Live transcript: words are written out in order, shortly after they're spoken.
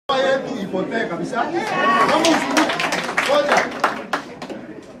isipotee kabisa. Kama usumbufu. Ngoja.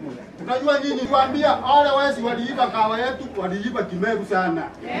 Tunajua nyinyi tuambia wale wezi waliiba kahawa yetu, waliiba Kimeru sana.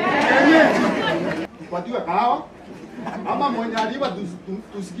 Kenyeji. Tupatiwe kahawa. Ama mwenye aliiba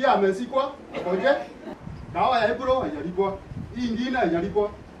tusikia amesikwa. Oje? Kahawa ya Ebro haijalipwa. Hii nyingine haijalipwa.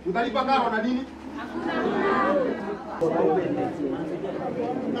 Tutalipa karo na nini?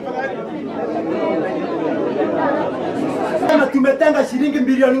 Na tumetenga shilingi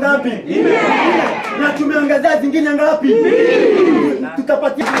bilioni ngapi? Na tumeongezea zingine ngapi?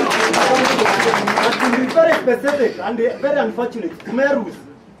 Tutapatia. Very specific and very unfortunate. Meru,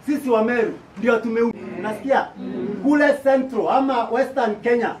 sisi wa Meru ndio unasikia kule Central ama Western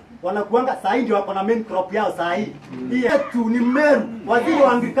Kenya wanakuanga saa hii ndio wako na main crop yao saa hii. Hii yetu ni Meru, waziri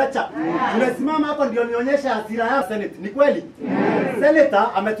wa agriculture. Tumesimama hapo ndio nionyesha hasira ya Senate. Ni kweli?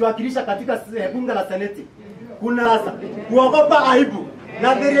 Senator ametuwakilisha katika bunge la Senate. Kuna sasa kuogopa aibu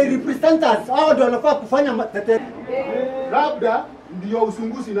na the representatives hao ndio wanafaa kufanya tetesi. Labda ndio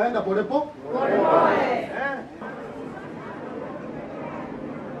usunguzi naenda polepole.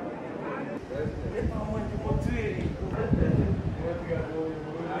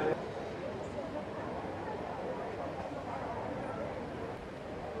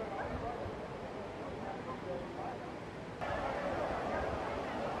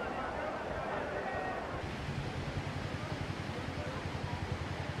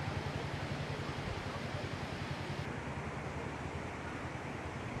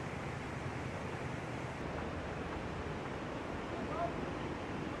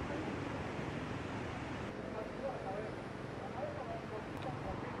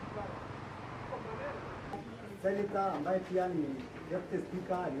 Senator ambaye pia ni deputy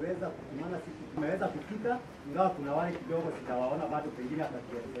speaker aliweza kutumana sisi tumeweza kufika, ingawa kuna wale kidogo sitawaona bado pengine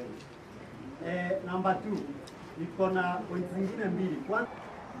atatueleza. Number 2 iko na points zingine mbili. Kwanza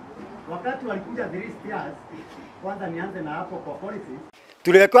wakati walikuja the years, kwanza nianze na hapo kwa policies.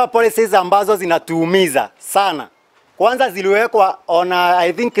 Tuliwekwa policies ambazo zinatuumiza sana. Kwanza ziliwekwa on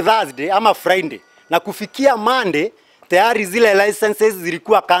I think Thursday ama Friday, na kufikia Monday tayari zile licenses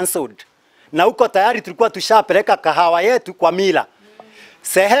zilikuwa cancelled. Na huko tayari tulikuwa tushapeleka kahawa yetu kwa mila.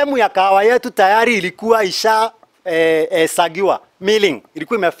 Sehemu ya kahawa yetu tayari ilikuwa sagiwa milling,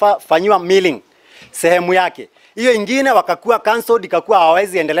 ilikuwa imefanywa milling sehemu yake. Hiyo ingine wakakuwa cancelled, ikakuwa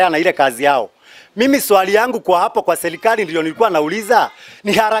hawawezi endelea na ile kazi yao. Mimi swali yangu kwa hapo kwa serikali ndio nilikuwa nauliza,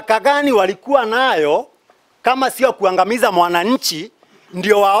 ni haraka gani walikuwa nayo kama sio kuangamiza mwananchi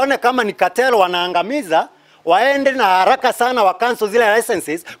ndio waone kama ni katelo wanaangamiza? Waende na haraka sana wa cancel zile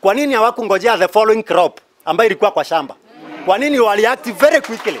licenses. Kwa nini hawakungojea the following crop ambayo ilikuwa kwa shamba? Kwa nini wali act very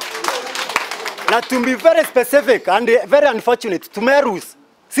quickly? Na to be very specific and very unfortunate, to Meru,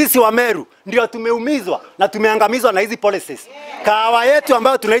 sisi wa Meru ndio tumeumizwa na tumeangamizwa na hizi policies. Kahawa yetu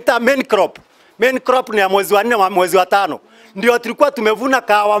ambayo tunaita main crop. Main crop ni ya mwezi wa 4 mwezi wa 5. Ndio tulikuwa tumevuna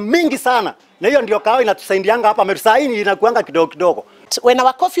kahawa mingi sana. Na hiyo ndio kahawa inatusaidianga hapa Meru. Saa hii inakuanga kidogo kidogo. When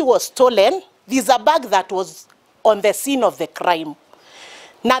our coffee was stolen, there's a bag that was on the scene of the crime.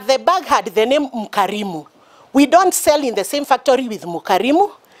 Now the bag had the name Mkarimu. We don't sell in the same factory with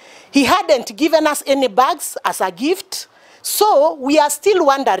Mukarimu. He hadn't given us any bags as a gift. So we are still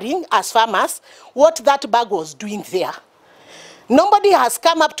wondering as farmers what that bag was doing there. Nobody has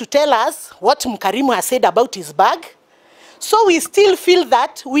come up to tell us what Mkarimu has said about his bag. So we still feel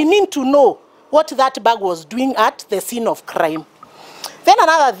that we need to know what that bag was doing at the scene of crime. Then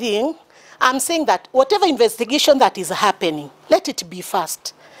another thing, I'm saying that whatever investigation that is happening, let it be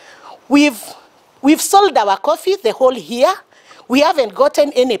fast. We've sold our coffee the whole year. We haven't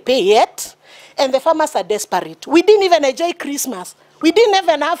gotten any pay yet, and the farmers are desperate. We didn't even enjoy Christmas. We didn't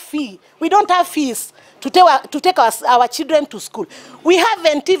even have fee. We don't have fees to take our children to school. We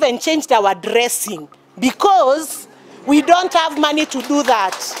haven't even changed our dressing because we don't have money to do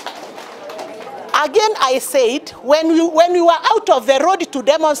that. Again, I said, when we were out of the road to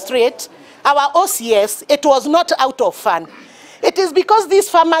demonstrate our OCS, it was not out of fun. It is because these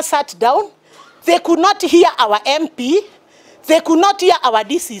farmers sat down, they could not hear our MP, they could not hear our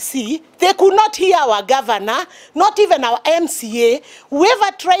DCC, they could not hear our governor, not even our MCA.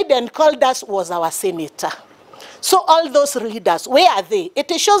 Whoever tried and called us was our senator. So all those leaders, where are they?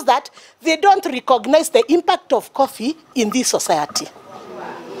 It shows that they don't recognize the impact of coffee in this society.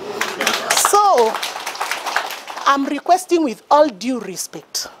 So, I'm requesting with all due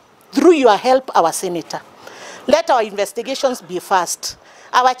respect, through your help, our senator, let our investigations be fast.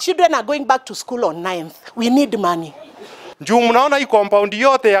 Our children are going back to school on 9th. We need money. Juu mnaona hii compound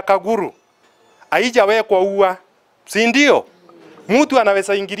yote ya Kaguru haijawekwa ua, si ndio? Mtu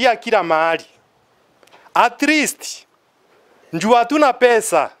anaweza ingilia kila mahali. At least njuu hatuna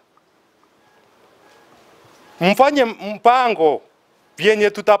pesa mfanye mpango vyenye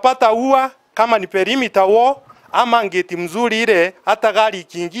tutapata ua kama ni perimeter wall ama ngeti mzuri ile hata gari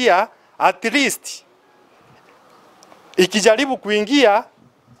ikiingia at least ikijaribu kuingia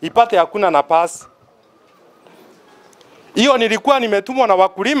ipate hakuna nafasi. Hiyo nilikuwa nimetumwa na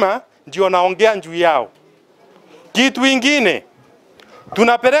wakulima ndio naongea juu yao. Kitu kingine,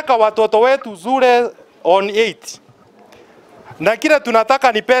 tunapeleka watoto wetu shule on 8. Na kile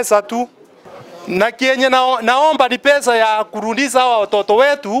tunataka ni pesa tu. Na kienye naomba ni pesa ya kurudisha hawa watoto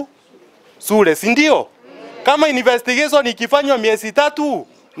wetu shule, si ndio? Kama investigation ikifanywa miezi 3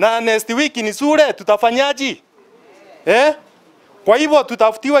 na next week ni shule, tutafanyaje? Kwa hivyo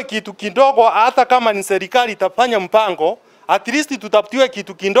tutafutiwe kitu kidogo, hata kama ni serikali itafanya mpango, at least tutafutiwe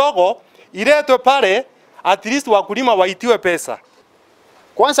kitu kidogo iletwe pale, at least wakulima waitiwe pesa.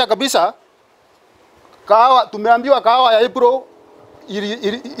 Kwanza kabisa kahawa, tumeambiwa kahawa ya April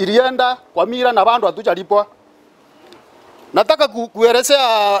ilienda kwa mira na bandu hatujalipwa. Nataka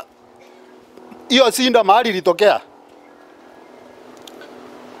kuelezea hiyo sinda mahali ilitokea.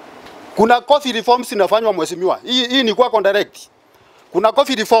 Kuna coffee reforms inafanywa mheshimiwa. Hii ni kwa direct. Kuna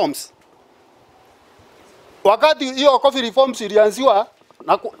coffee reforms. Wakati hiyo coffee reforms ilianziwa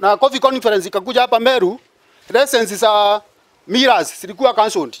na coffee conference ikakuja hapa Meru, licenses za miras zilikuwa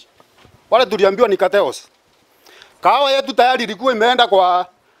cancelled. Wale tuliambiwa ni kateos. Kahawa yetu tayari ilikuwa imeenda kwa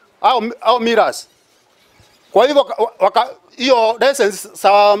au miras. Kwa hivyo hiyo license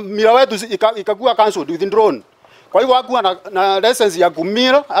za mira wetu ikakuwa cancelled, withdrawn. Kwa hivyo hakuwa na license ya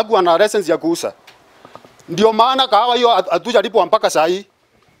kumira, hakuwa na license ya kuuza. Ndio maana kahawa hiyo hatujalipwa mpaka saa hii.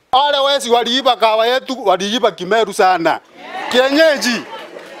 Wale wezi waliiba kahawa yetu, waliiba Kimeru sana. Kienyeji.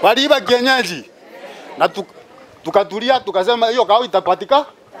 Waliiba kienyeji. Na tukatulia tukasema hiyo kahawa itapatika.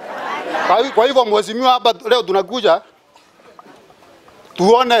 Kwa hivyo mheshimiwa, hapa leo tunakuja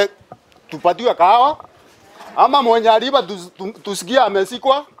tuone tupatiwe kahawa ama mwenye aliiba tusikia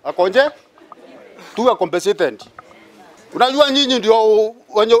amesikwa akonje tuwe compensated. Unajua nyinyi ndio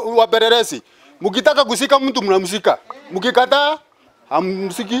wenye wapelelezi. Mkitaka kusika mtu mnamsika. Mkikataa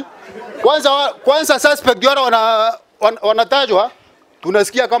hamsiki. Kwanza suspect wale wanatajwa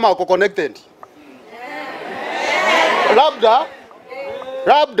tunasikia kama wako connected.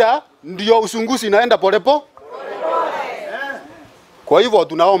 Labda ndio usunguzi inaenda polepo. Kwa hivyo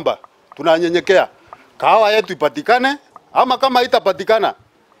tunaomba, tunanyenyekea kahawa yetu ipatikane, ama kama itapatikana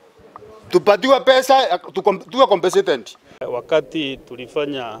tupatiwe pesa tuwe compensated. Wakati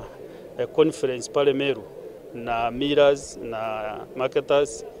tulifanya conference pale Meru na miras na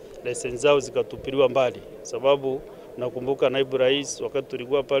marketers, license zao zikatupiliwa mbali, sababu nakumbuka naibu rais wakati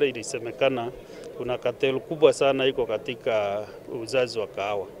tulikuwa pale ilisemekana kuna cartel kubwa sana iko katika uzazi wa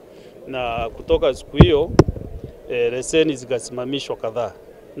kahawa, na kutoka siku hiyo leseni zikasimamishwa kadhaa,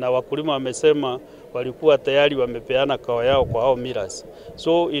 na wakulima wamesema walikuwa tayari wamepeana kahawa yao kwa hao miras.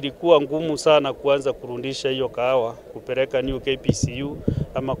 So ilikuwa ngumu sana kuanza kurudisha hiyo kahawa kupeleka new KPCU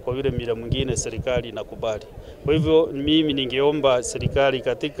ama kwa yule mira mwingine serikali inakubali. Kwa hivyo mimi ningeomba serikali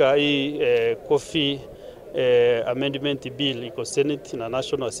katika hii coffee amendment bill iko Senate na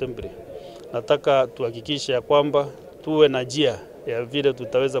National Assembly, nataka tuhakikishe ya kwamba tuwe na njia ya vile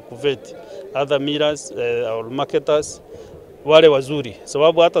tutaweza kuvet other miras or marketers wale wazuri,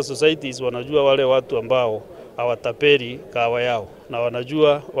 sababu hata societies wanajua wale watu ambao hawatapeli kahawa yao, na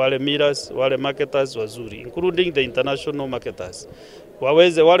wanajua wale miras, wale marketers wazuri, including the international marketers.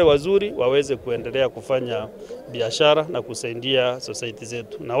 Wale wazuri waweze kuendelea kufanya biashara na kusaidia society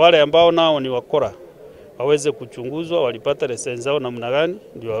zetu, na wale ambao nao ni wakora waweze kuchunguzwa, walipata license zao namna gani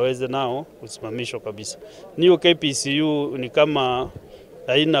ndio waweze nao kusimamishwa kabisa. New KPCU ni kama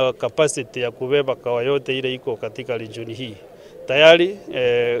haina capacity ya kubeba kahawa yote ile iko katika region hii. Tayari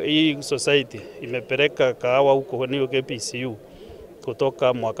hii society imepeleka kahawa huko New KPCU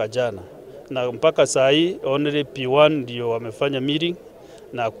kutoka mwaka jana, na mpaka saa hii only P1 ndio wamefanya meeting,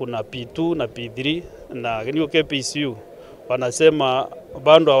 na kuna P2 na P3, na New KPCU wanasema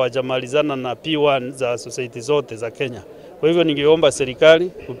bado hawajamalizana na P1 za society zote za Kenya. Kwa hivyo ningeomba serikali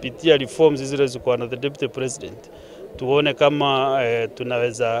kupitia reforms zile ziko na the deputy president, tuone kama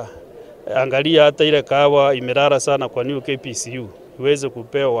tunaweza angalia hata ile kahawa imerara sana kwa New KPCU iweze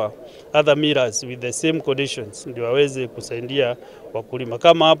kupewa other miras with the same conditions, ndio waweze kusaidia wakulima.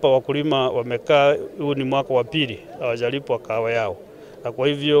 Kama hapa wakulima wamekaa, huu ni mwaka wa pili hawajalipwa kahawa yao, na kwa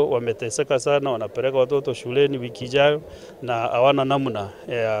hivyo wameteseka sana, wanapeleka watoto shuleni wiki ijayo na hawana namna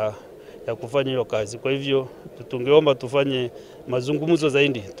ya kufanya hiyo kazi. Kwa hivyo tungeomba tufanye mazungumzo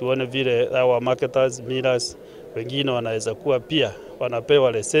zaidi, tuone vile our marketers, miras wengine wanaweza kuwa pia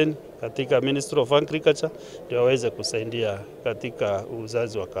wanapewa leseni katika Ministry of Agriculture ndio waweze kusaidia katika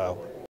uzazi wa kahawa.